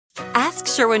Ask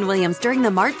Sherwin-Williams during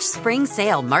the March Spring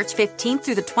Sale, March 15th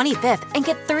through the 25th, and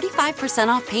get 35%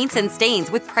 off paints and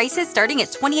stains with prices starting at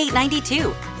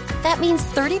 $28.92. That means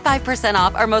 35%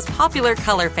 off our most popular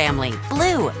color family,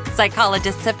 blue.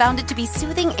 Psychologists have found it to be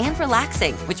soothing and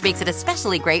relaxing, which makes it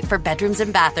especially great for bedrooms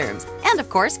and bathrooms. And of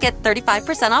course, get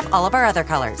 35% off all of our other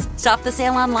colors. Shop the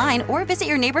sale online or visit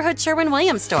your neighborhood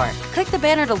Sherwin-Williams store. Click the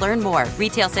banner to learn more.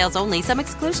 Retail sales only. Some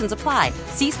exclusions apply.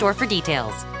 See store for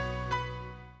details.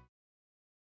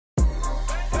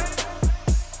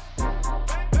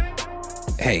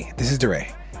 Hey, this is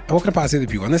DeRay. And welcome to Positive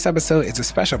People. On this episode, it's a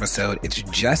special episode. It's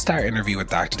just our interview with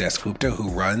Dr. Dasgupta, who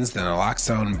runs the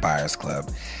Naloxone Buyers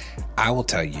Club. I will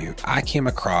tell you, I came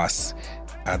across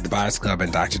the Buyers Club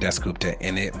and Dr. Dasgupta,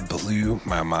 and it blew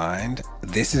my mind.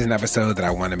 This is an episode that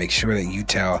I want to make sure that you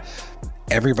tell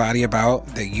everybody about,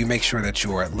 that you make sure that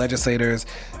your legislators,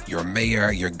 your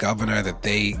mayor, your governor, that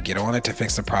they get on it to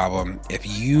fix the problem. If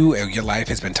you or your life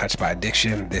has been touched by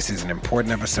addiction, this is an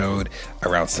important episode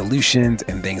around solutions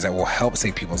and things that will help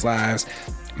save people's lives.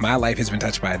 My life has been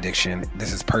touched by addiction.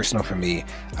 This is personal for me.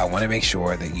 I want to make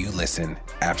sure that you listen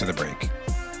after the break.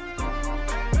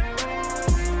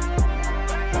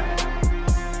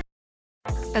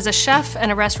 As a chef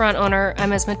and a restaurant owner,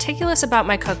 I'm as meticulous about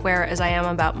my cookware as I am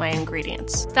about my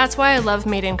ingredients. That's why I love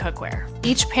Made in Cookware.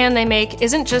 Each pan they make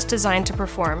isn't just designed to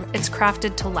perform, it's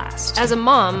crafted to last. As a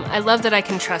mom, I love that I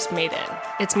can trust Made In.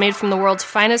 It's made from the world's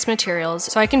finest materials,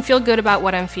 so I can feel good about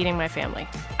what I'm feeding my family.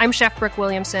 I'm Chef Brooke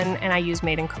Williamson, and I use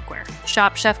Made in Cookware.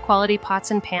 Shop chef-quality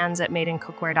pots and pans at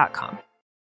madeincookware.com.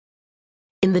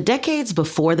 In the decades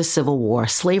before the Civil War,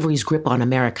 slavery's grip on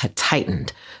America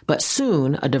tightened, but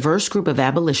soon a diverse group of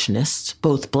abolitionists,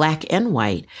 both black and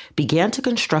white, began to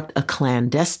construct a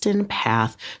clandestine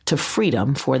path to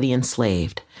freedom for the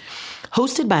enslaved.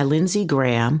 Hosted by Lindsey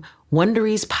Graham,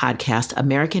 Wondery's podcast,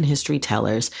 American History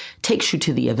Tellers, takes you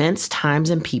to the events, times,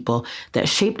 and people that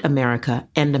shaped America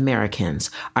and Americans,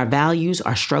 our values,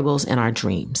 our struggles, and our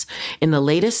dreams. In the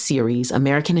latest series,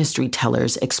 American History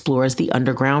Tellers explores the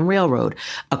Underground Railroad,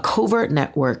 a covert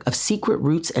network of secret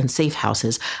routes and safe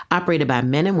houses operated by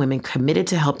men and women committed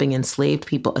to helping enslaved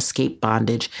people escape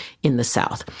bondage in the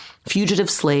South. Fugitive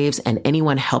slaves and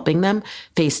anyone helping them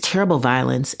face terrible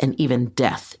violence and even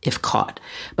death if caught.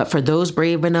 But for those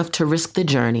brave enough to risk the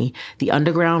journey, the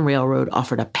Underground Railroad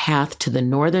offered a path to the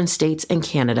northern states and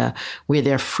Canada where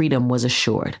their freedom was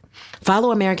assured.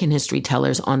 Follow American History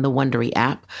Tellers on the Wondery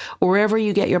app or wherever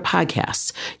you get your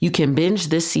podcasts. You can binge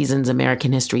this season's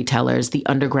American History Tellers, The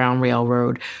Underground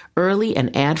Railroad, early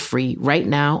and ad-free right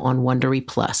now on Wondery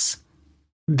Plus.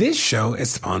 This show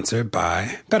is sponsored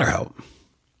by BetterHelp.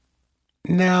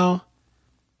 Now,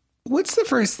 what's the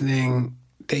first thing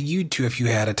that you'd do if you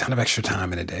had a ton of extra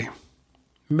time in a day?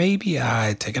 Maybe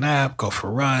I'd take a nap, go for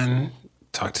a run,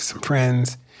 talk to some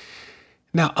friends.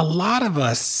 Now, a lot of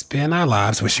us spend our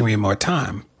lives wishing we had more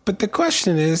time. But the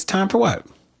question is, time for what?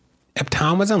 If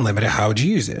time was unlimited, how would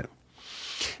you use it?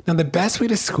 Now, the best way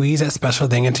to squeeze that special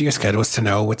thing into your schedule is to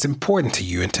know what's important to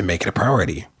you and to make it a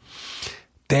priority.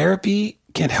 Therapy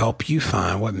can help you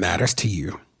find what matters to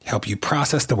you, help you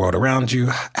process the world around you,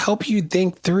 help you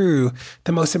think through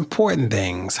the most important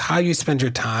things, how you spend your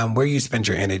time, where you spend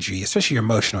your energy, especially your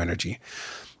emotional energy.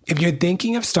 If you're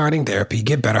thinking of starting therapy,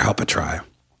 give BetterHelp a try.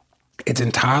 It's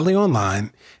entirely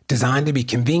online, designed to be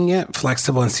convenient,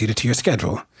 flexible, and suited to your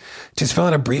schedule. Just fill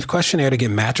out a brief questionnaire to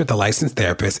get matched with a licensed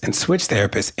therapist and switch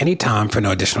therapists anytime for no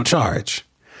additional charge.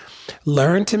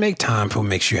 Learn to make time for what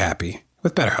makes you happy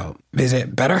with BetterHelp.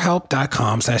 Visit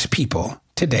betterhelp.com/people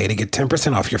today to get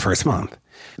 10% off your first month.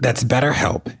 That's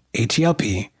BetterHelp,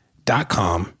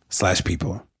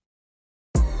 HELP.com/people.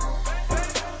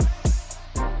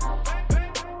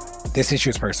 This issue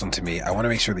is personal to me. I want to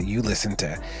make sure that you listen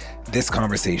to this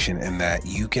conversation and that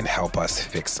you can help us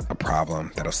fix a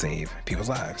problem that'll save people's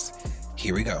lives.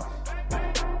 Here we go.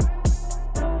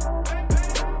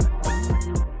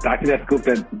 Dr.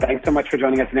 Dasgupta, thanks so much for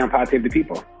joining us today on Positive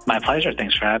People. My pleasure.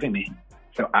 Thanks for having me.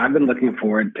 So I've been looking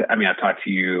forward to, I've talked to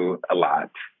you a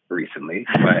lot recently,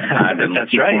 but I've been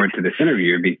looking forward to this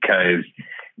interview because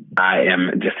I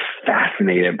am just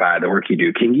fascinated by the work you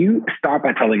do. Can you start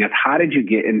by telling us, how did you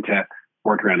get into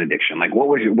work around addiction? Like,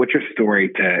 what's your story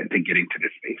to getting to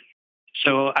this space?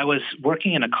 So I was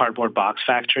working in a cardboard box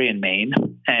factory in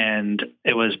Maine, and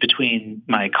it was between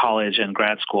my college and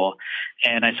grad school.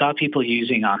 And I saw people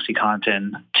using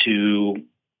OxyContin to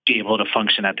be able to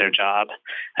function at their job.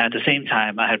 And at the same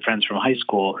time, I had friends from high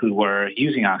school who were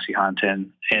using OxyContin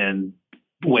in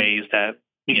ways that,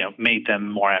 made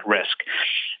them more at risk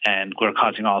and were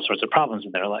causing all sorts of problems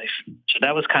in their life. So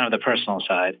that was kind of the personal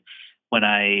side. When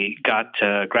I got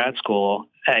to grad school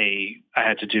I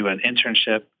had to do an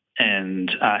internship and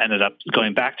ended up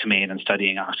going back to Maine and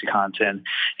studying OxyContin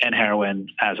and heroin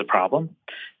as a problem,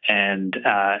 and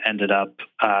ended up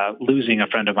losing a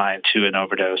friend of mine to an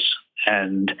overdose.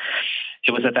 And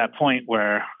it was at that point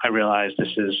where I realized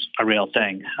this is a real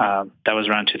thing. That was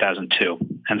around 2002.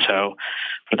 And so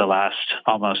for the last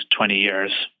almost 20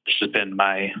 years, this has been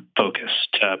my focus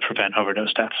to prevent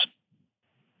overdose deaths.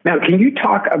 Now, can you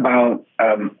talk about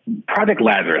Project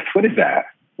Lazarus? What is that?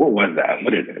 What was that?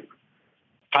 What is it?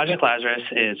 Project Lazarus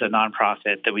is a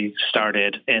nonprofit that we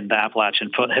started in the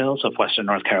Appalachian foothills of Western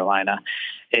North Carolina.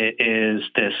 It is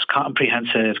this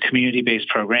comprehensive community-based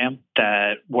program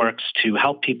that works to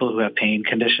help people who have pain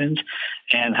conditions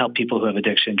and help people who have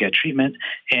addiction get treatment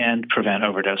and prevent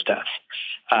overdose deaths.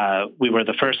 We were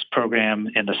the first program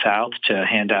in the South to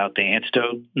hand out the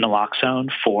antidote naloxone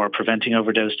for preventing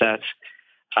overdose deaths.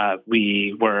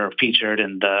 We were featured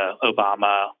in the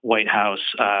Obama White House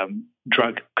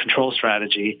drug control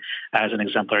strategy as an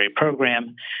exemplary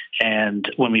program. And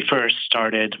when we first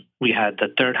started, we had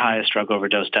the third highest drug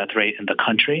overdose death rate in the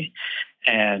country.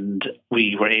 And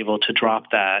we were able to drop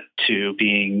that to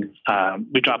being,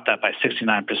 we dropped that by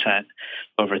 69%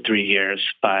 over 3 years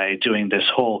by doing this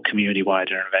whole community-wide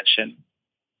intervention.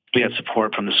 We had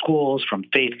support from the schools, from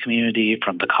faith community,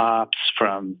 from the cops,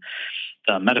 from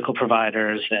the medical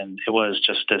providers, and it was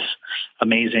just this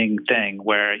amazing thing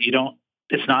where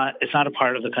it's not a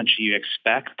part of the country you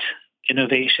expect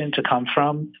innovation to come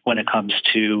from when it comes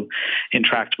to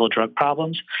intractable drug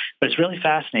problems. But it's really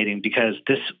fascinating because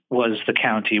this was the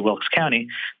county, Wilkes County,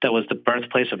 that was the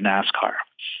birthplace of NASCAR.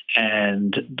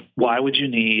 And why would you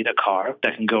need a car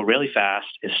that can go really fast,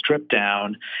 is stripped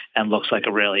down, and looks like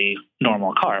a really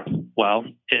normal car? Well,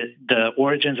 the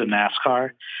origins of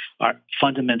NASCAR are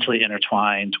fundamentally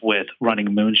intertwined with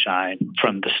running moonshine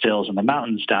from the stills in the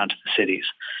mountains down to the cities.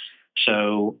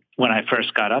 So when I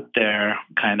first got up there,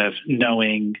 kind of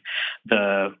knowing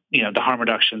the harm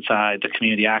reduction side, the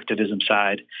community activism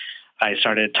side, I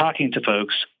started talking to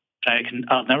folks.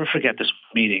 I'll never forget this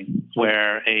meeting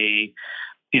where a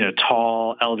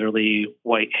tall, elderly,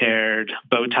 white-haired,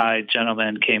 bow-tied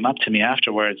gentleman came up to me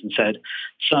afterwards and said,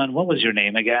 "Son, what was your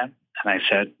name again?" And I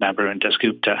said, "Nabarun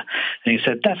Dasgupta." And he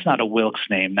said, "That's not a Wilkes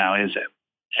name now, is it?"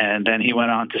 And then he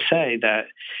went on to say that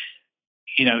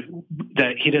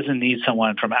that he doesn't need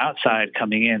someone from outside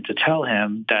coming in to tell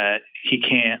him that he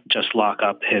can't just lock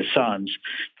up his sons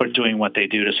for doing what they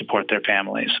do to support their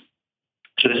families.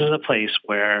 So this is a place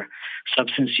where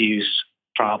substance use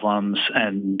problems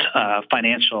and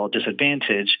financial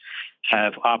disadvantage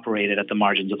have operated at the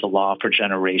margins of the law for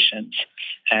generations.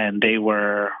 And they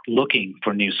were looking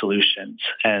for new solutions.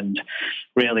 And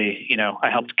really,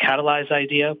 I helped catalyze the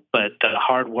idea, but the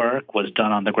hard work was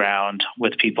done on the ground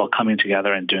with people coming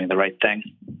together and doing the right thing.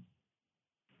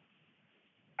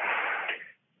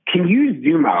 Can you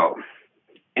zoom out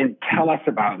and tell us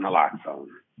about naloxone?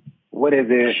 What is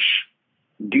it?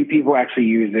 Do people actually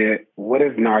use it? What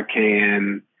is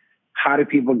Narcan? How do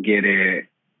people get it?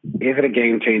 Is it a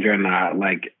game changer or not?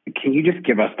 Can you just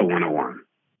give us the 101?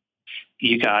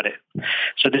 You got it.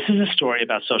 So this is a story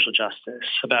about social justice,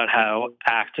 about how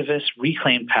activists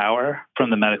reclaim power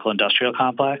from the medical industrial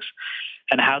complex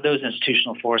and how those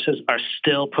institutional forces are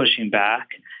still pushing back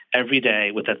every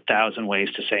day with 1,000 ways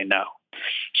to say no.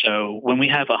 So when we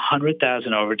have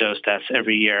 100,000 overdose deaths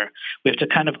every year, we have to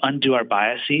kind of undo our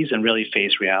biases and really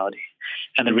face reality.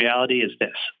 And the reality is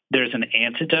this: there's an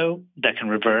antidote that can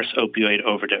reverse opioid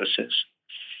overdoses.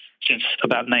 Since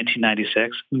about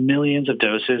 1996, millions of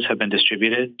doses have been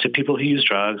distributed to people who use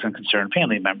drugs and concerned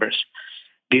family members.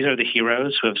 These are the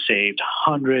heroes who have saved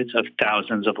hundreds of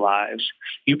thousands of lives.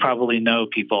 You probably know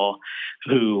people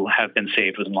who have been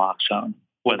saved with naloxone,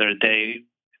 whether they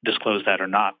disclose that or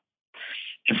not.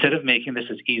 Instead of making this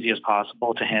as easy as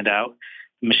possible to hand out,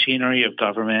 the machinery of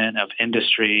government, of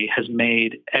industry, has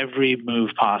made every move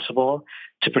possible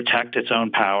to protect its own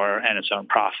power and its own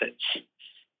profits.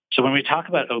 So when we talk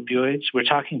about opioids, we're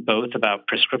talking both about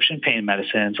prescription pain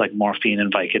medicines like morphine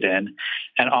and Vicodin,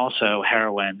 and also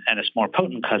heroin and its more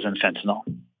potent cousin, fentanyl.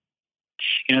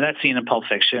 That scene in Pulp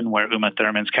Fiction where Uma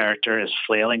Thurman's character is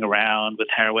flailing around with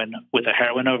a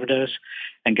heroin overdose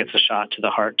and gets a shot to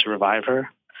the heart to revive her?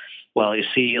 Well, you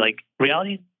see,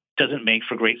 reality doesn't make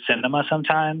for great cinema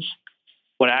sometimes.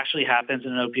 What actually happens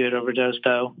in an opioid overdose,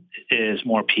 though, is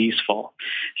more peaceful.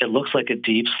 It looks like a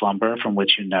deep slumber from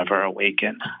which you never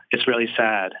awaken. It's really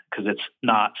sad because it's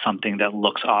not something that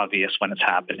looks obvious when it's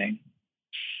happening.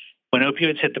 When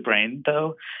opioids hit the brain,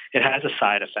 though, it has a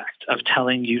side effect of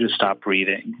telling you to stop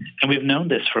breathing. And we've known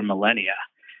this for millennia.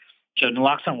 So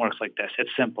naloxone works like this.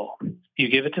 It's simple. You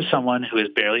give it to someone who is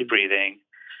barely breathing.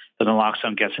 The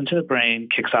naloxone gets into the brain,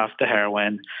 kicks off the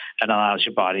heroin, and allows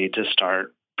your body to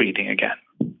start breathing again.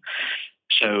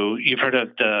 So you've heard of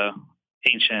the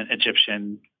ancient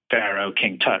Egyptian pharaoh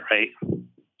King Tut, right?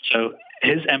 So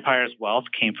his empire's wealth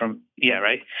came from,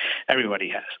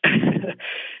 everybody has.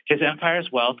 His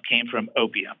empire's wealth came from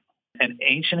opium. And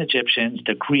ancient Egyptians,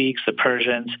 the Greeks, the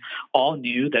Persians, all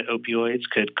knew that opioids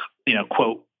could,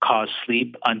 quote, cause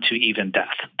sleep unto even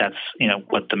death. That's,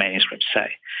 what the manuscripts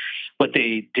say. What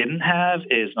they didn't have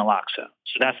is naloxone.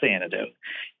 So that's the antidote.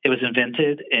 It was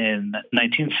invented in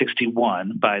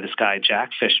 1961 by this guy, Jack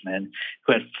Fishman,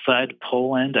 who had fled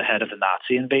Poland ahead of the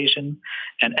Nazi invasion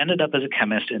and ended up as a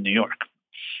chemist in New York.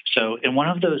 So in one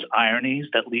of those ironies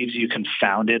that leaves you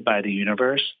confounded by the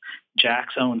universe,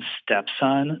 Jack's own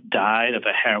stepson died of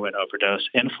a heroin overdose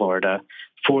in Florida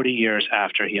 40 years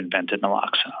after he invented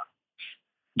naloxone.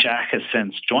 Jack has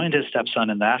since joined his stepson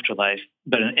in the afterlife,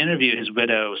 but in an interview, his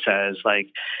widow says,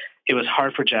 it was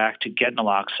hard for Jack to get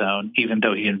naloxone, even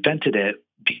though he invented it,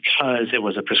 because it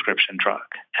was a prescription drug,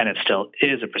 and it still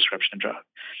is a prescription drug.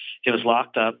 It was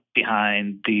locked up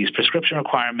behind these prescription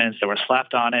requirements that were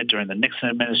slapped on it during the Nixon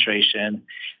administration,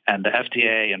 and the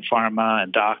FDA and pharma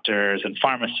and doctors and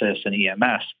pharmacists and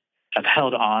EMS have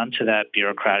held on to that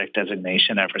bureaucratic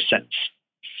designation ever since.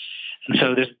 And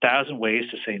so there's 1,000 ways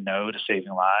to say no to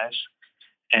saving lives.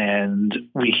 And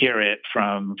we hear it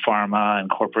from pharma and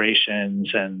corporations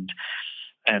and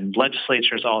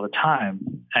legislatures all the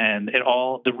time. And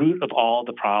the root of all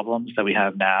the problems that we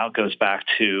have now goes back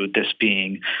to this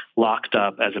being locked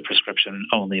up as a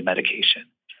prescription-only medication.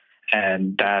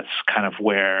 And that's kind of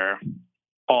where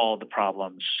all the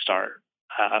problems start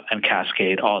and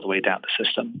cascade all the way down the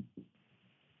system.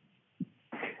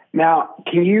 Now,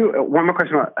 one more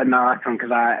question about naloxone, because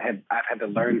I've had to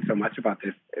learn so much about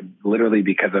this, literally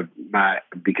because of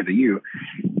you.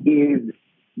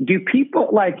 Do people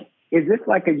is this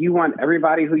you want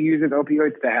everybody who uses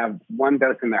opioids to have one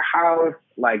dose in their house?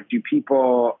 Do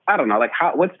people, I don't know,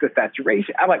 what's the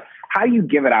saturation? How do you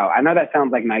give it out? I know that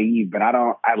sounds naive, but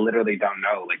I literally don't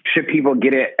know. Should people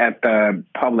get it at the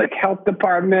public health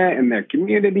department in their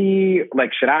community?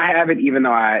 Should I have it even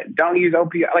though I don't use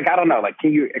opioids? I don't know.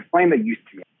 Can you explain the use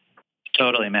to me?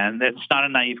 Totally, man. It's not a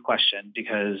naive question,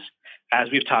 because as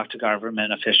we've talked to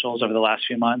government officials over the last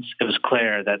few months, it was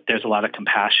clear that there's a lot of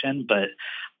compassion, but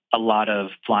a lot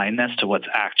of blindness to what's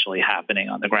actually happening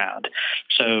on the ground.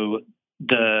 So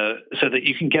that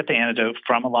you can get the antidote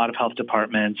from a lot of health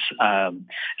departments, and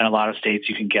a lot of states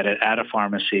you can get it at a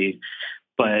pharmacy.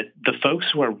 But the folks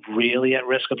who are really at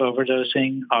risk of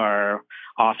overdosing are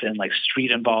often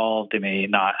street involved. They may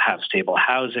not have stable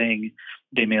housing.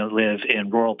 They may live in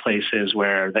rural places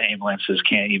where the ambulances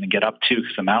can't even get up to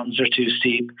because the mountains are too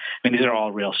steep. These are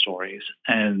all real stories.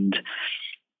 And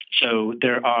so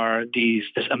there are this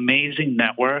amazing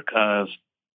network of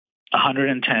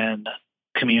 110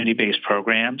 community-based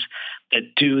programs that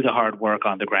do the hard work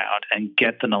on the ground and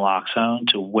get the naloxone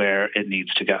to where it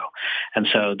needs to go. And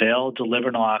so they'll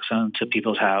deliver naloxone to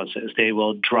people's houses. They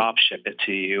will drop ship it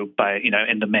to you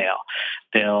in the mail.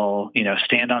 They'll,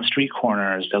 stand on street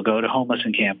corners. They'll go to homeless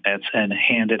encampments and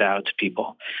hand it out to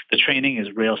people. The training is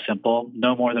real simple.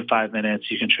 No more than 5 minutes.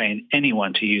 You can train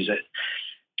anyone to use it.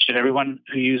 Should everyone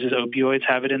who uses opioids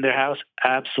have it in their house?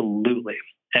 Absolutely.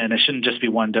 And it shouldn't just be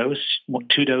one dose,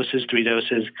 2 doses, 3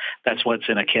 doses. That's what's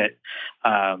in a kit,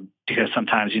 because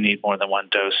sometimes you need more than one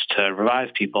dose to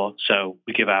revive people. So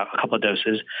we give out a couple of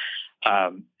doses.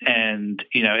 And,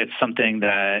 it's something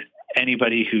that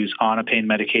anybody who's on a pain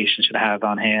medication should have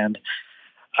on hand.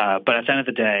 But at the end of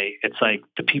the day, it's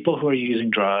the people who are using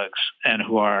drugs and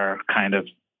who are kind of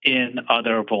in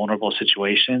other vulnerable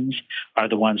situations are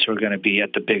the ones who are going to be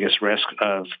at the biggest risk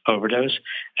of overdose.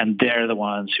 And they're the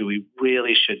ones who we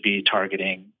really should be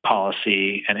targeting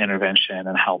policy and intervention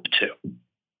and help to.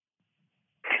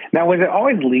 Now, was it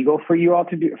always legal for you all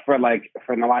to do, for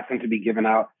naloxone to be given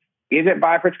out? Is it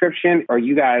by prescription, or are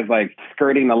you guys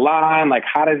skirting the line?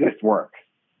 How does this work?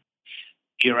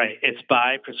 You're right. It's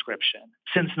by prescription.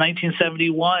 Since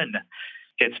 1971,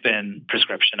 it's been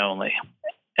prescription only.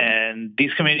 And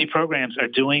these community programs are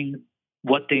doing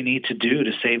what they need to do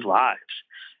to save lives.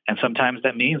 And sometimes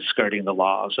that means skirting the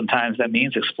law. Sometimes that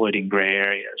means exploiting gray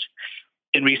areas.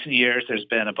 In recent years, there's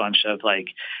been a bunch of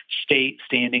state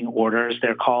standing orders,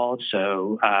 they're called.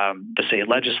 So the state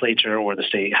legislature or the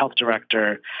state health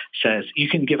director says you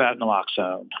can give out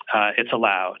naloxone. It's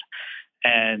allowed.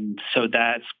 And so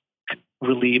that's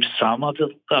relieved some of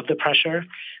the pressure.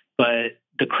 But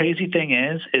the crazy thing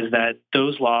is that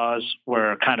those laws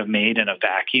were kind of made in a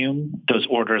vacuum. Those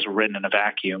orders were written in a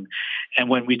vacuum. And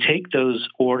when we take those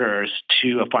orders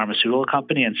to a pharmaceutical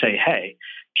company and say, hey,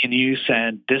 can you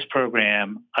send this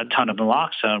program a ton of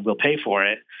naloxone? We'll pay for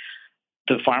it.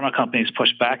 The pharma companies push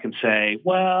back and say,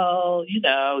 well,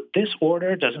 this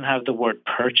order doesn't have the word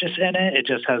purchase in it. It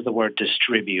just has the word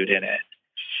distribute in it.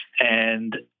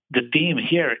 And the theme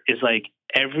here is like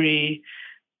every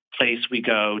place we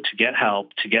go to get help,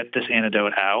 to get this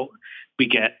antidote out, we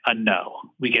get a no.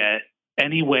 We get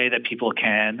any way that people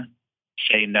can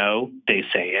say no, they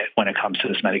say it when it comes to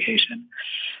this medication.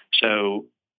 So,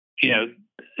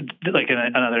 like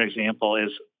another example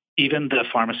is even the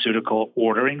pharmaceutical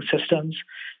ordering systems,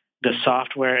 the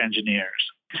software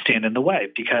engineers stand in the way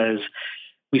because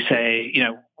we say,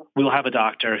 we'll have a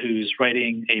doctor who's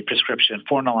writing a prescription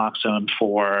for naloxone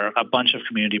for a bunch of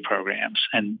community programs,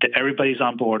 and everybody's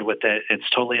on board with it. It's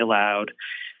totally allowed.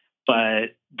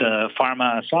 But the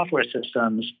pharma software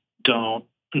systems don't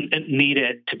need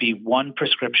it to be one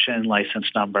prescription license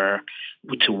number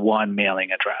to one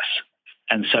mailing address.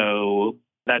 And so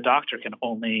that doctor can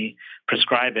only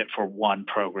prescribe it for one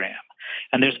program.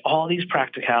 And there's all these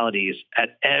practicalities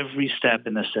at every step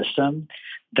in the system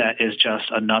that is just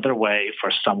another way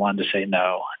for someone to say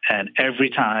no. And every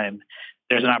time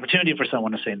there's an opportunity for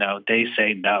someone to say no, they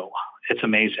say no. It's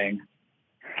amazing.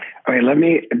 Okay, let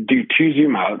me do two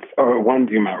zoom outs, or one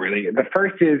zoom out really. The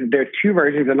first is there's two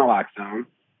versions of naloxone,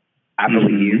 I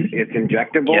believe. It's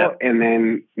injectable and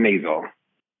then nasal.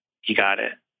 You got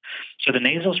it. So the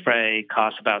nasal spray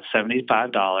costs about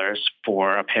 $75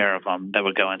 for a pair of them that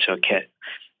would go into a kit.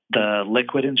 The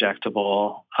liquid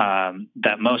injectable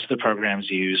that most of the programs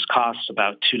use costs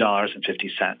about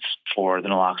 $2.50 for the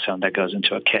naloxone that goes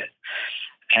into a kit.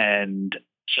 And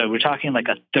so we're talking like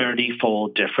a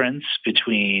 30-fold difference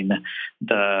between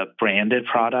the branded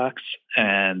products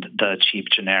and the cheap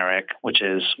generic, which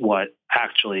is what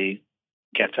actually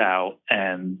gets out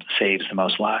and saves the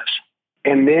most lives.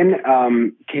 And then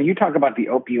can you talk about the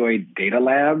Opioid Data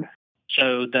Lab?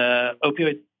 So the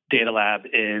Opioid Data Lab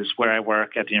is where I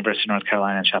work at the University of North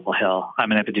Carolina in Chapel Hill.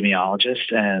 I'm an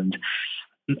epidemiologist, and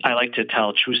I like to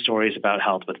tell true stories about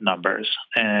health with numbers.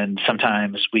 And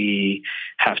sometimes we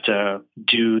have to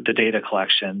do the data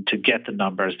collection to get the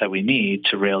numbers that we need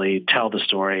to really tell the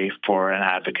story for an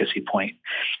advocacy point.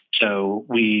 So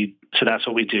that's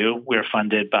what we do. We're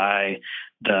funded by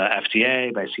the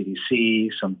FDA, by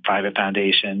CDC, some private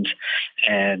foundations,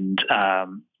 and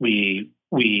we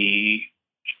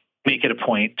make it a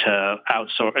point to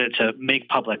to make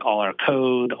public all our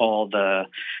code, all the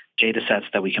data sets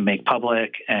that we can make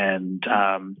public, and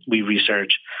we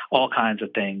research all kinds of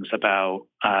things about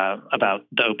the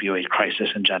opioid crisis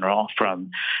in general, from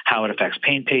how it affects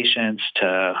pain patients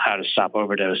to how to stop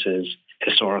overdoses,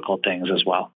 historical things as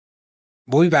well.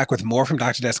 We'll be back with more from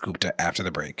Dr. Dasgupta after the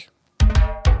break.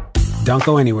 Don't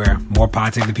go anywhere. More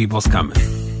Pod Save the People's coming.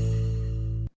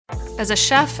 As a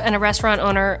chef and a restaurant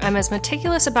owner, I'm as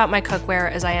meticulous about my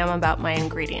cookware as I am about my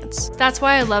ingredients. That's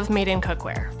why I love Made in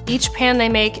Cookware. Each pan they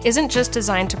make isn't just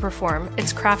designed to perform,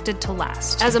 it's crafted to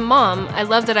last. As a mom, I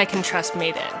love that I can trust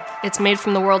Made in. It's made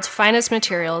from the world's finest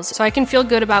materials, so I can feel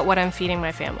good about what I'm feeding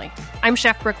my family. I'm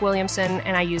Chef Brooke Williamson,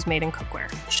 and I use Made in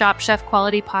Cookware. Shop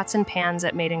chef-quality pots and pans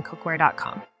at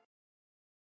madeincookware.com.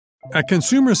 At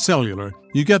Consumer Cellular,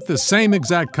 you get the same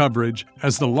exact coverage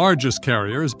as the largest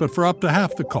carriers, but for up to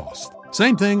half the cost.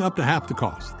 Same thing, up to half the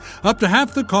cost. Up to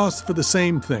half the cost for the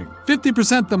same thing.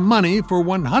 50% the money for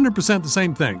 100% the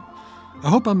same thing. I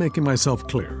hope I'm making myself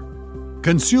clear.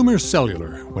 Consumer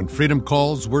Cellular. When freedom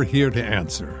calls, we're here to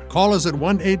answer. Call us at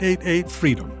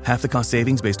 1-888-FREEDOM. Half the cost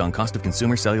savings based on cost of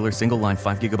Consumer Cellular single-line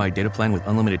 5GB data plan with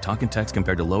unlimited talk and text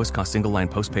compared to lowest cost single-line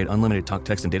postpaid unlimited talk,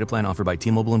 text, and data plan offered by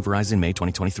T-Mobile and Verizon May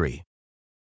 2023.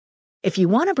 If you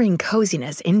want to bring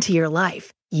coziness into your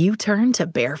life, you turn to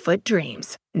Barefoot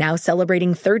Dreams. Now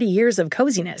celebrating 30 years of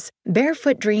coziness,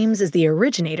 Barefoot Dreams is the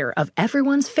originator of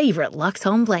everyone's favorite Luxe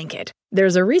Home blanket.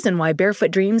 There's a reason why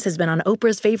Barefoot Dreams has been on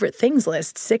Oprah's favorite things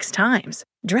list 6 times.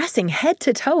 Dressing head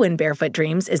to toe in Barefoot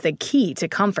Dreams is the key to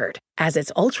comfort, as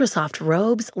its ultra-soft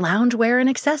robes, loungewear, and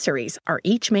accessories are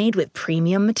each made with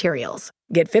premium materials.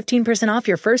 Get 15% off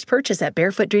your first purchase at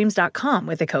barefootdreams.com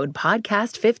with the code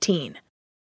PODCAST15.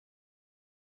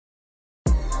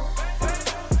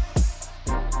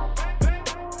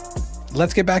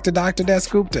 Let's get back to Dr.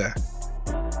 Dasgupta.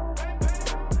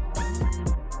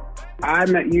 I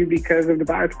met you because of the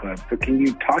Vibes Club. So can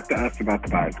you talk to us about the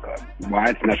Vibes Club? Why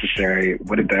it's necessary,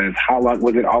 what it does, how long,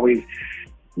 was it always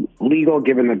legal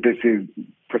given that this is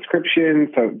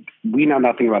prescription? So we know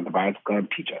nothing about the Vibes Club.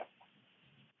 Teach us.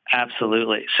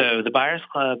 Absolutely. So the Buyers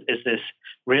Club is this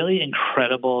really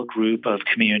incredible group of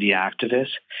community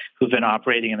activists who've been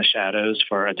operating in the shadows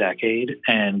for a decade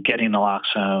and getting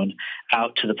naloxone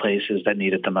out to the places that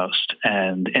need it the most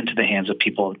and into the hands of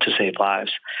people to save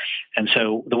lives. And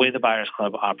so the way the Buyers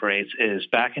Club operates is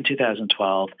back in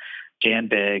 2012, Dan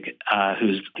Bigg,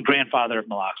 who's the grandfather of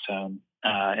naloxone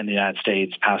in the United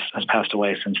States, has passed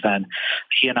away since then.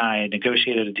 He and I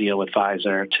negotiated a deal with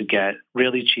Pfizer to get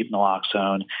really cheap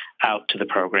naloxone out to the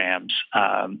programs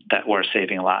that were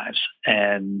saving lives.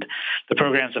 And the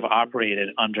programs have operated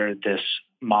under this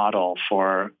model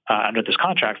under this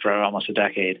contract for almost a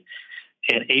decade.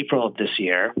 In April of this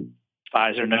year,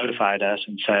 Pfizer notified us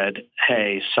and said,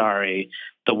 hey, sorry,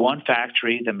 the one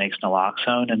factory that makes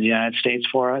naloxone in the United States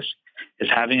for us is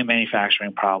having a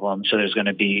manufacturing problem, so there's going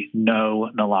to be no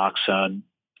naloxone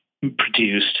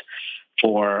produced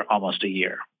for almost a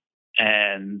year.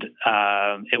 And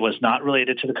it was not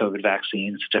related to the COVID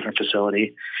vaccine. It's a different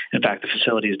facility. In fact, the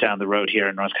facility is down the road here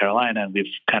in North Carolina, and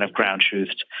we've kind of ground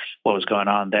truthed what was going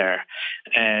on there.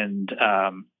 And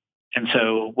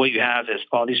so what you have is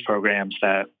all these programs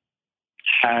that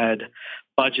had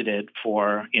budgeted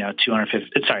for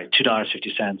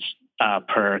 $2.50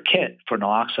 per kit for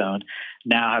naloxone,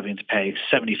 now having to pay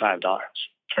 $75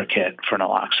 per kit for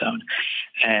naloxone.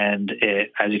 And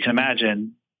as you can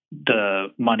imagine,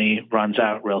 the money runs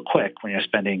out real quick when you're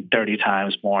spending 30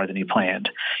 times more than you planned.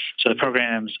 So the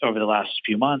programs over the last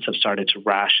few months have started to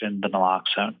ration the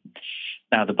naloxone.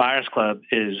 Now, the Buyers Club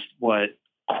is what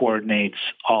coordinates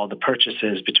all the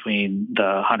purchases between the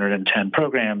 110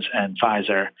 programs and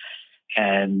Pfizer.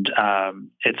 And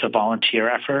it's a volunteer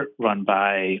effort run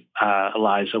by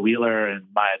Eliza Wheeler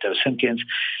and Maya Doe-Simpkins.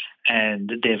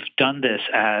 And they've done this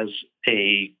as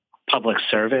a public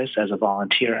service, as a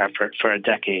volunteer effort for a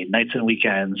decade, nights and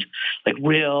weekends, like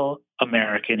real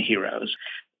American heroes.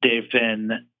 They've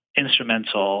been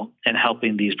instrumental in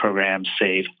helping these programs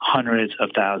save hundreds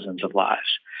of thousands of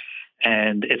lives.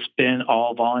 And it's been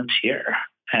all volunteer.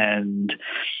 And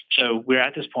so we're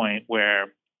at this point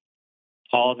where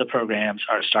all of the programs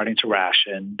are starting to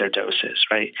ration their doses,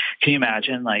 right? Can you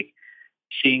imagine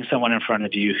seeing someone in front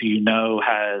of you who you know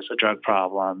has a drug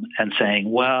problem and saying,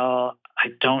 well, I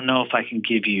don't know if I can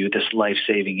give you this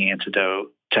life-saving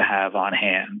antidote to have on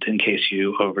hand in case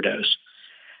you overdose.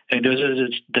 I mean, those are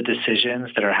the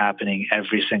decisions that are happening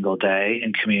every single day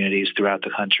in communities throughout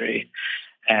the country.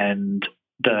 And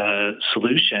the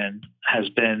solution has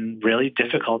been really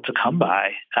difficult to come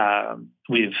by.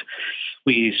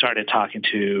 We started talking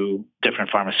to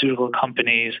different pharmaceutical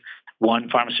companies. One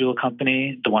pharmaceutical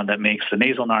company, the one that makes the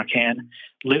nasal Narcan,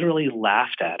 literally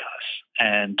laughed at us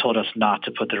and told us not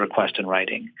to put the request in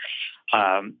writing.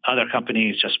 Other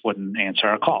companies just wouldn't answer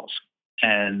our calls.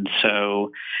 And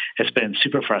so it's been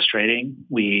super frustrating.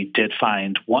 We did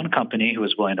find one company who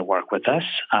was willing to work with us,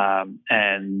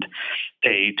 and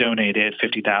they donated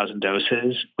 50,000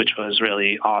 doses, which was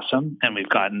really awesome. And we've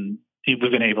been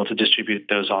able to distribute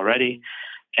those already.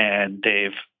 And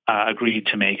they've agreed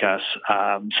to make us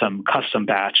some custom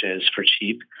batches for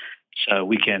cheap, so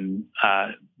we can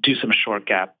do some short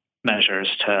gap measures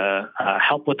to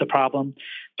help with the problem,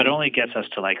 but it only gets us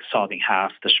to solving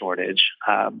half the shortage.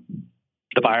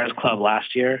 The Buyers Club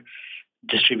last year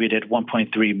distributed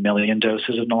 1.3 million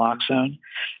doses of naloxone,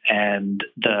 and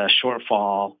the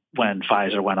shortfall when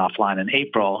Pfizer went offline in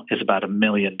April is about 1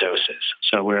 million doses.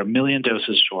 So we're 1 million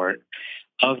doses short.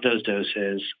 Of those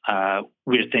doses,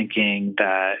 we're thinking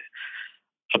that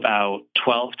about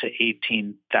 12 to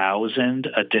 18,000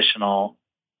 additional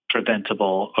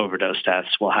preventable overdose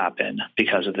deaths will happen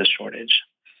because of this shortage.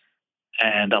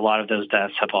 And a lot of those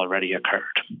deaths have already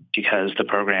occurred because the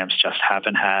programs just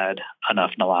haven't had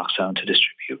enough naloxone to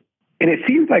distribute. And it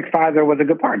seems like Pfizer was a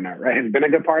good partner, right? Has been a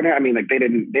good partner. I mean, they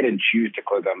didn't choose to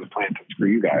close down the plant to screw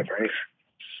you guys, right?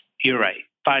 You're right.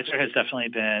 Pfizer has definitely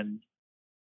been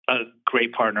a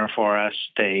great partner for us.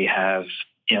 They have,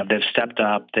 they've stepped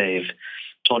up. They've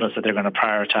told us that they're going to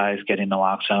prioritize getting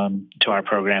naloxone to our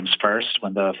programs first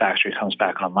when the factory comes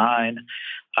back online.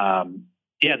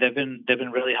 They've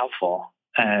been really helpful.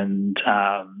 And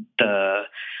the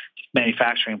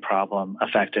manufacturing problem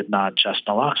affected not just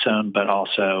naloxone, but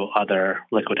also other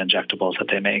liquid injectables that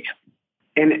they make.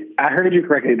 And I heard you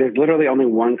correctly. There's literally only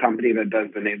one company that does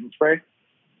the nasal spray?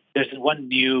 There's one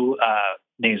new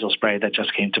nasal spray that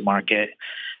just came to market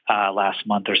last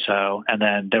month or so. And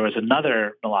then there was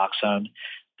another naloxone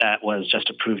that was just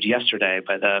approved yesterday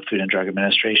by the Food and Drug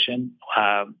Administration.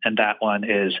 And that one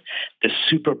is this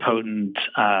super potent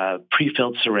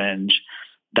pre-filled syringe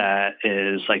that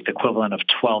is like the equivalent of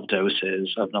 12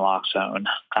 doses of naloxone,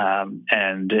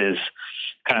 and is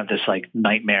kind of this like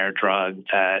nightmare drug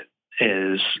that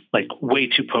is like way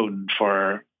too potent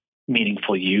for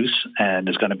meaningful use and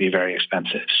is going to be very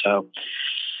expensive. So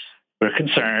we're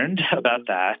concerned about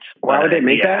that. Why would they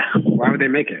make that? Why would they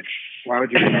make it? Why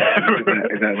would you make that?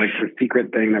 Is that like a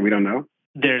secret thing that we don't know?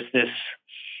 There's this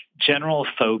general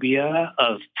phobia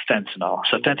of fentanyl.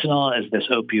 So fentanyl is this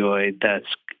opioid that's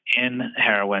in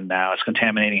heroin now. It's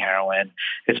contaminating heroin.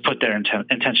 It's put there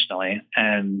intentionally.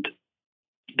 And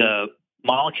the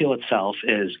molecule itself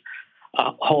is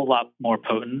a whole lot more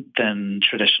potent than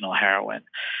traditional heroin.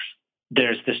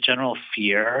 There's this general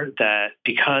fear that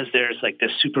because there's like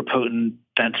this super potent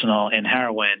fentanyl in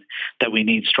heroin, that we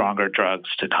need stronger drugs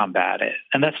to combat it.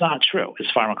 And that's not true.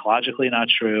 It's pharmacologically not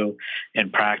true. In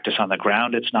practice on the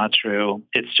ground, it's not true.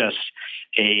 It's just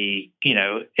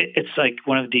it's like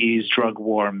one of these drug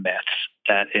war myths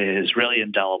that is really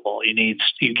indelible.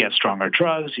 You get stronger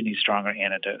drugs, you need stronger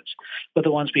antidotes. But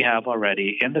the ones we have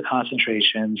already in the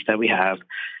concentrations that we have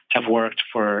worked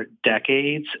for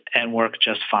decades and work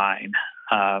just fine.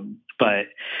 But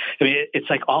I mean, it's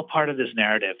like all part of this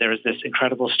narrative. There was this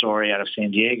incredible story out of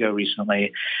San Diego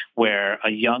recently where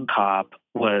a young cop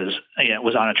was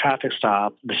on a traffic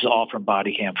stop. This is all from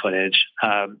body cam footage.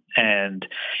 And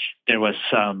there was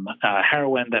some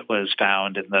heroin that was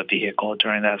found in the vehicle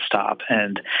during that stop.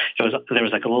 And there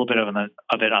was like a little bit of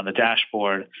it on the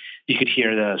dashboard. You could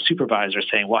hear the supervisor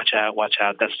saying, watch out,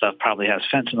 that stuff probably has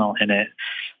fentanyl in it.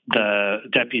 The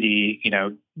deputy,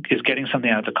 is getting something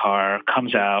out of the car,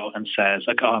 comes out and says,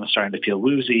 like, oh, I'm starting to feel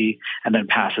woozy, and then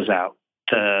passes out.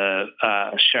 The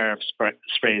sheriff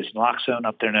sprays naloxone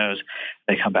up their nose.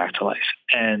 They come back to life.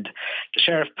 And the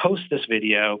sheriff posts this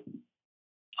video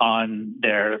on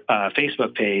their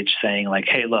Facebook page saying, like,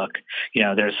 hey, look,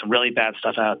 there's some really bad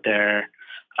stuff out there.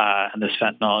 And this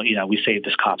fentanyl, we saved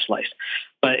this cop's life.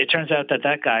 But it turns out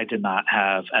that guy did not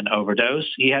have an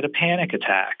overdose. He had a panic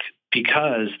attack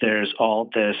because there's all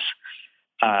this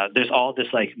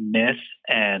like myth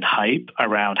and hype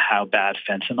around how bad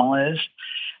fentanyl is,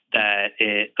 that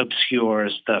it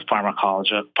obscures the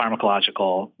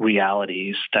pharmacological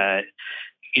realities that,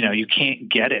 you can't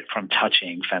get it from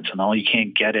touching fentanyl. You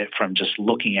can't get it from just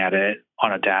looking at it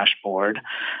on a dashboard.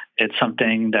 It's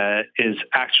something that is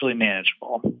actually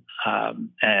manageable.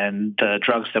 And the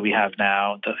drugs that we have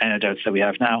now, the antidotes that we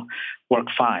have now, work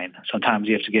fine. Sometimes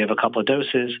you have to give a couple of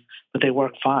doses, but they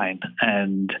work fine.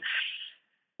 And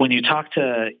when you talk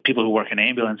to people who work in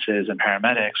ambulances and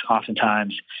paramedics,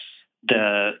 oftentimes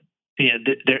they're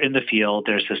in the field,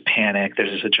 there's this panic,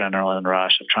 there's this adrenaline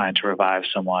rush of trying to revive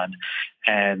someone,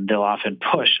 and they'll often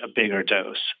push a bigger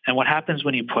dose. And what happens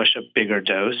when you push a bigger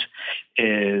dose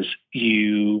is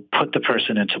you put the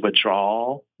person into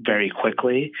withdrawal very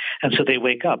quickly, and so they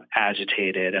wake up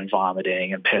agitated and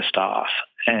vomiting and pissed off.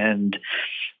 And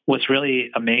what's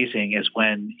really amazing is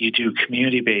when you do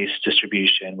community-based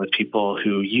distribution with people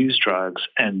who use drugs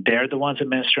and they're the ones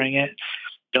administering it,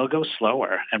 they'll go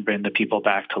slower and bring the people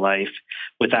back to life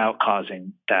without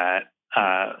causing that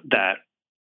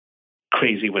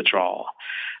crazy withdrawal.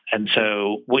 And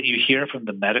so what you hear from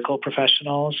the medical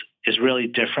professionals is really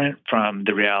different from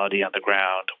the reality on the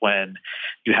ground when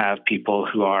you have people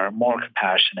who are more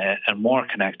compassionate and more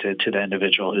connected to the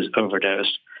individual who's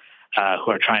overdosed,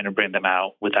 who are trying to bring them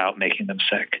out without making them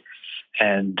sick.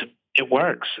 And it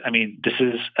works. I mean, this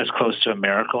is as close to a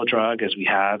miracle drug as we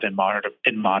have in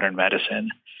modern medicine,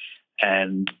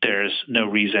 and there's no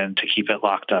reason to keep it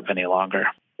locked up any longer.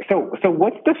 So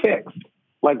what's the fix?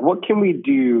 Like, what can we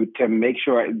do to make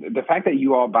sure the fact that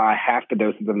you all buy half the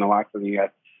doses of naloxone in the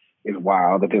U.S. is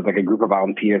wild? That there's like a group of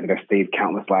volunteers that have saved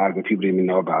countless lives that people didn't even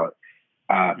know about.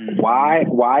 Why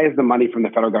is the money from the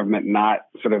federal government not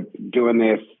sort of doing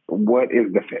this? What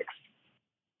is the fix?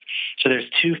 So there's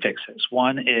two fixes.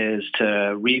 One is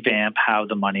to revamp how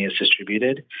the money is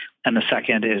distributed, and the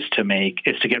second is to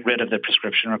get rid of the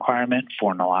prescription requirement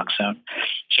for naloxone.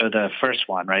 So the first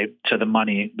one, right? So the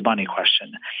money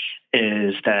question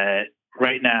is that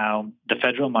right now the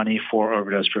federal money for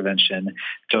overdose prevention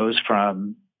goes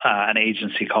from an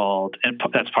agency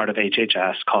that's part of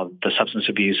HHS, called the Substance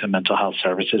Abuse and Mental Health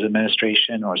Services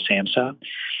Administration, or SAMHSA.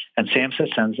 And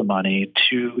SAMHSA sends the money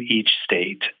to each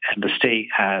state, and the state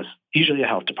has usually a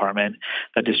health department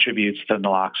that distributes the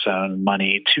naloxone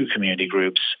money to community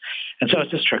groups. And so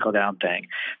it's this trickle-down thing.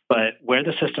 But where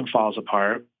the system falls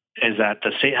apart is that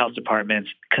the state health departments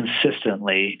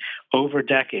consistently, over a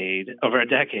decade,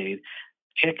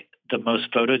 pick the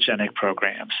most photogenic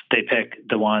programs. They pick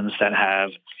the ones that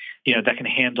have, that can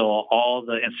handle all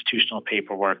the institutional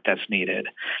paperwork that's needed.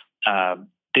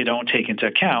 they don't take into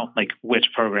account like which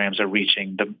programs are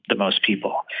reaching the most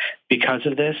people. Because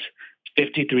of this,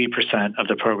 53% of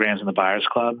the programs in the Buyers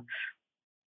Club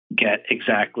get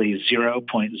exactly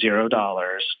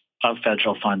 $0.0 of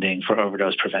federal funding for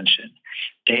overdose prevention.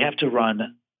 They have to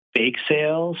run bake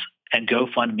sales and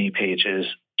GoFundMe pages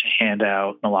to hand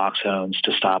out naloxones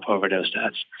to stop overdose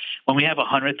deaths. When we have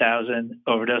 100,000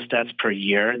 overdose deaths per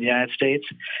year in the United States,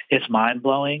 it's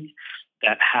mind-blowing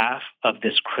that half of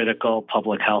this critical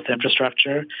public health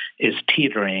infrastructure is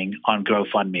teetering on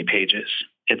GoFundMe pages.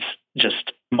 It's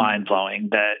just mind-blowing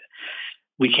that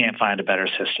we can't find a better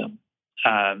system.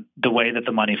 The way that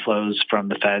the money flows from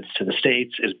the feds to the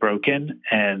states is broken,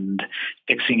 and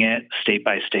fixing it state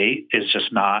by state is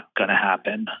just not going to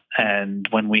happen. And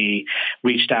when we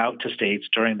reached out to states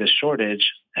during this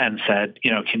shortage and said,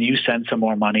 can you send some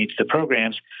more money to the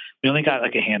programs? We only got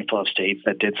like a handful of states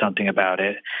that did something about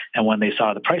it. And when they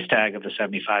saw the price tag of the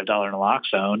 $75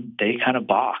 naloxone, they kind of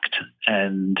balked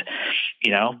and,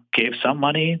 gave some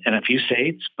money in a few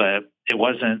states, but it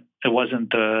wasn't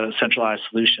the centralized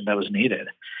solution that was needed.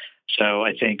 So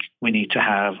I think we need to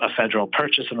have a federal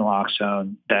purchase of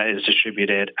naloxone that is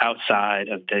distributed outside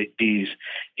of these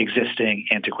existing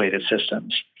antiquated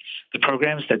systems. The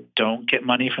programs that don't get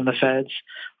money from the feds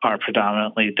are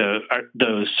predominantly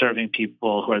those serving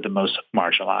people who are the most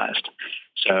marginalized.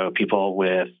 So people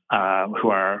with who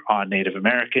are on Native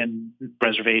American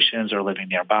reservations or living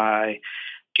nearby,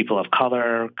 people of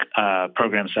color,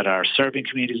 programs that are serving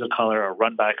communities of color or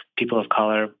run by people of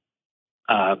color,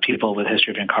 people with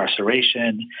history of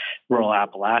incarceration, rural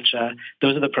Appalachia.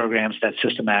 Those are the programs that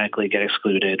systematically get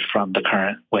excluded from the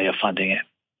current way of funding it.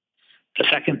 The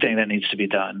second thing that needs to be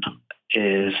done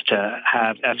is to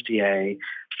have FDA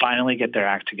finally get their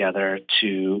act together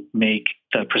to make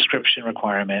the prescription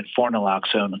requirement for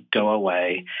naloxone go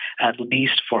away, at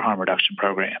least for harm reduction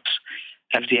programs.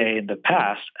 FDA in the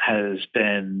past has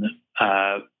been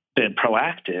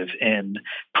proactive in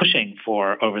pushing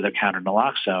for over-the-counter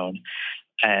naloxone,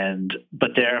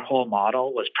 but their whole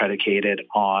model was predicated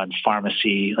on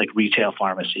pharmacy, like retail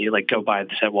pharmacy, like go buy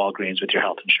this at Walgreens with your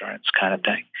health insurance kind of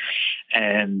thing.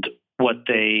 And what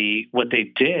they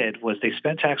did was they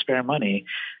spent taxpayer money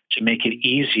to make it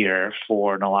easier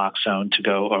for naloxone to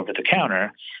go over the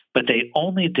counter, but they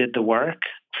only did the work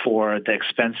for the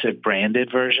expensive branded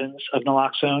versions of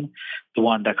naloxone, the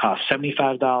one that costs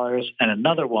 $75 and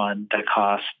another one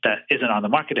that isn't on the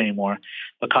market anymore,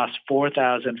 but costs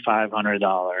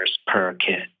 $4,500 per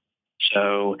kit.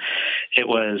 So it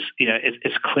was,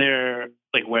 it's clear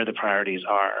like where the priorities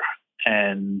are,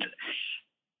 and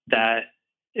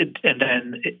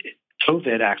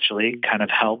COVID actually kind of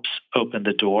helps open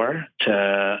the door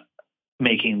to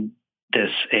making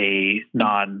this a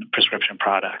non-prescription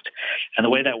product. And the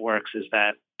way that works is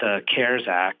that the CARES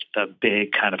Act, the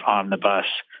big kind of omnibus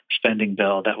spending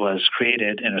bill that was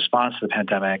created in response to the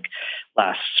pandemic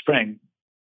last spring,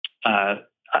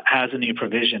 has a new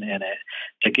provision in it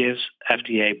that gives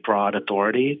FDA broad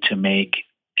authority to make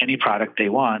any product they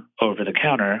want over the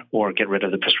counter or get rid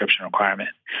of the prescription requirement.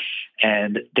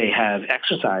 And they have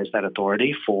exercised that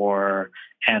authority for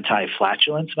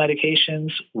anti-flatulence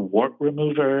medications, wart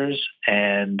removers,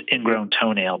 and ingrown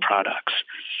toenail products.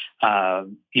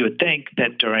 You would think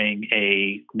that during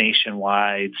a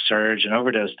nationwide surge in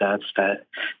overdose deaths that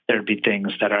there'd be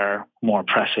things that are more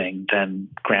pressing than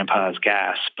grandpa's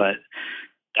gas, but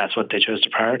that's what they chose to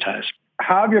prioritize.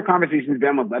 How have your conversations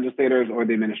been with legislators or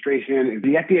the administration? Is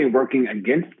the FDA working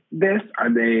against this?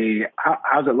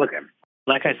 How's it looking?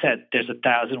 Like I said, there's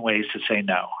 1,000 ways to say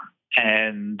no.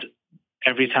 And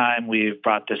every time we've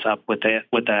brought this up with the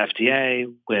FDA,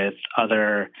 with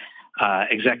other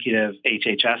executive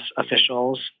HHS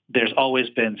officials, there's always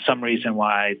been some reason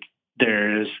why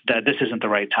that this isn't the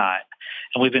right time.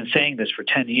 And we've been saying this for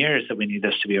 10 years that we need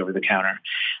this to be over the counter.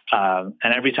 And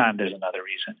every time there's another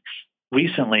reason.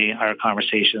 Recently, our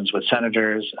conversations with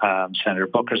senators, Senator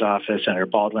Booker's office, Senator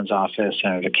Baldwin's office,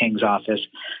 Senator King's office,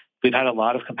 we've had a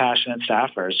lot of compassionate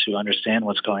staffers who understand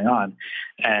what's going on,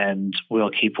 and we'll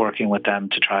keep working with them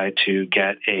to try to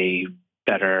get a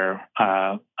better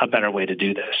way to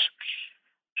do this.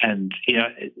 And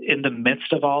in the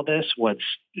midst of all this, the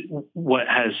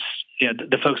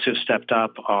folks who have stepped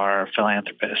up are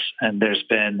philanthropists, and there's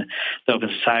been the Open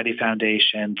Society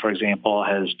Foundation, for example,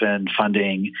 has been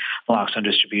funding naloxone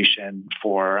distribution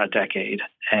for a decade,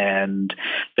 and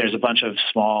there's a bunch of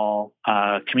small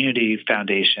community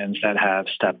foundations that have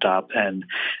stepped up and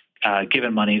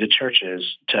given money to churches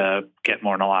to get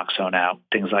more naloxone out,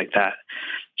 things like that.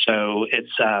 So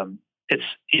it's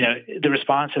the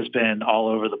response has been all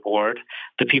over the board.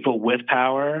 The people with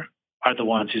power are the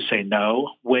ones who say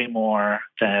no way more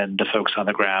than the folks on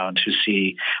the ground who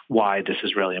see why this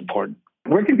is really important.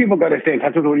 Where can people go to stay in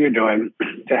touch with what you're doing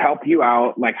to help you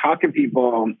out? Like, how can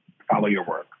people follow your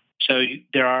work? So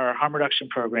there are harm reduction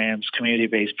programs,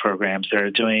 community-based programs that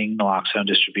are doing naloxone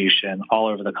distribution all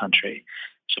over the country.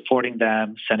 Supporting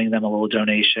them, sending them a little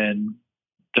donation,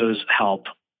 those help.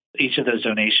 Each of those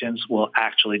donations will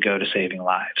actually go to saving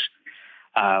lives.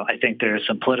 I think there's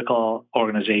some political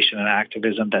organization and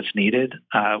activism that's needed.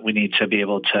 We need to be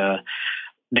able to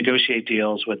negotiate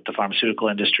deals with the pharmaceutical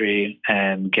industry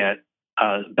and get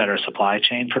a better supply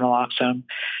chain for naloxone.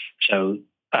 So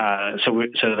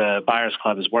the Buyers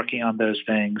Club is working on those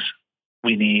things.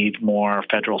 We need more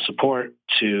federal support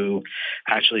to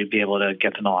actually be able to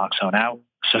get the naloxone out.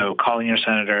 So calling your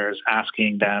senators,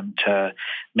 asking them to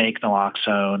make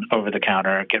naloxone over the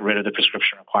counter, get rid of the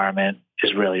prescription requirement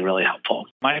is really, really helpful.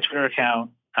 My Twitter account,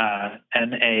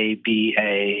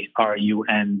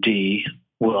 NABARUND,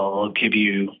 will give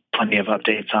you plenty of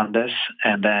updates on this.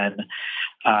 And then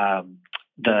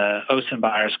the OSIN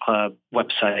Buyers Club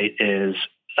website is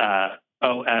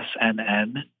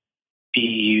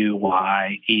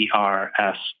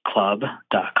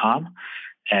OSNNBUYERSclub.com.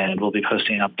 And we'll be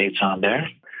posting updates on there.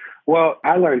 Well,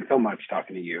 I learned so much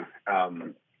talking to you.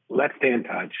 Let's stay in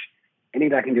touch.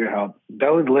 Anything I can do to help.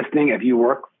 Those listening, if you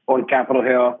work on Capitol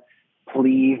Hill,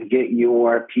 please get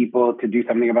your people to do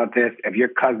something about this. If your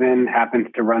cousin happens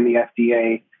to run the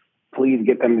FDA, please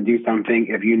get them to do something.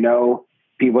 If you know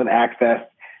people with access,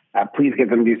 please get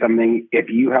them to do something. If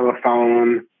you have a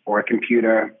phone or a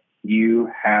computer, you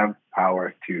have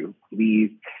power to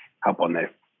please help on this.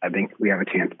 I think we have a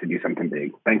chance to do something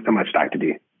big. Thanks so much, Dr.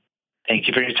 D. Thank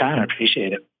you for your time. I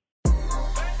appreciate it.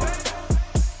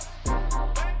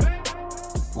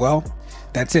 Well,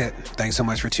 that's it. Thanks so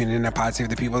much for tuning in to Pod Save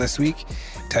the People this week.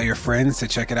 Tell your friends to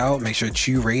check it out. Make sure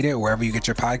to rate it wherever you get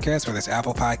your podcasts, whether it's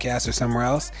Apple Podcasts or somewhere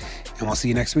else. And we'll see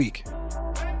you next week.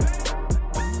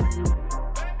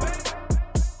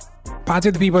 Pod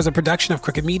Save the People is a production of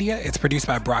Crooked Media. It's produced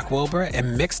by Brock Wilbur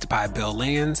and mixed by Bill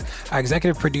Lands. Our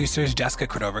executive producers, Jessica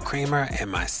Cordova-Kramer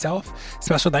and myself.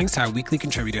 Special thanks to our weekly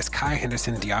contributors, Kai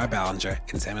Henderson, D.R. Ballinger,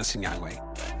 and Samuel Sinyangwe.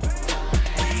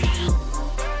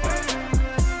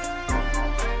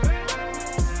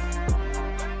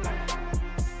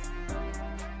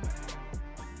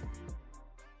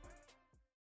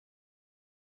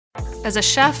 As a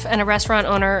chef and a restaurant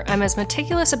owner, I'm as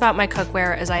meticulous about my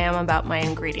cookware as I am about my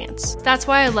ingredients. That's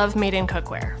why I love Made in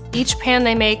Cookware. Each pan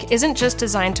they make isn't just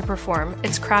designed to perform,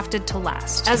 it's crafted to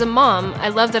last. As a mom, I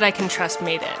love that I can trust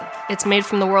Made In. It's made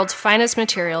from the world's finest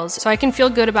materials, so I can feel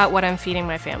good about what I'm feeding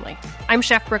my family. I'm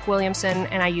Chef Brooke Williamson,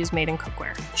 and I use Made in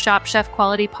Cookware. Shop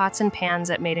chef-quality pots and pans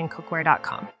at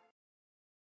madeincookware.com.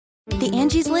 The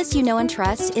Angie's List you know and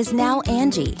trust is now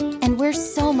Angie, and we're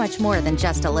so much more than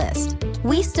just a list.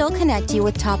 We still connect you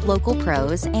with top local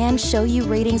pros and show you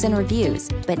ratings and reviews,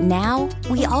 but now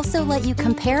we also let you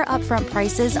compare upfront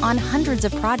prices on hundreds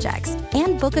of projects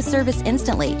and book a service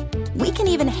instantly. We can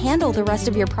even handle the rest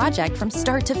of your project from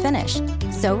start to finish.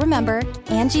 So remember,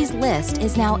 Angie's List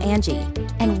is now Angie,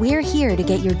 and we're here to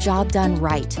get your job done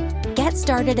right. Get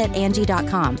started at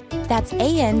Angie.com. That's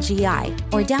ANGI,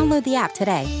 or download the app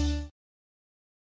today.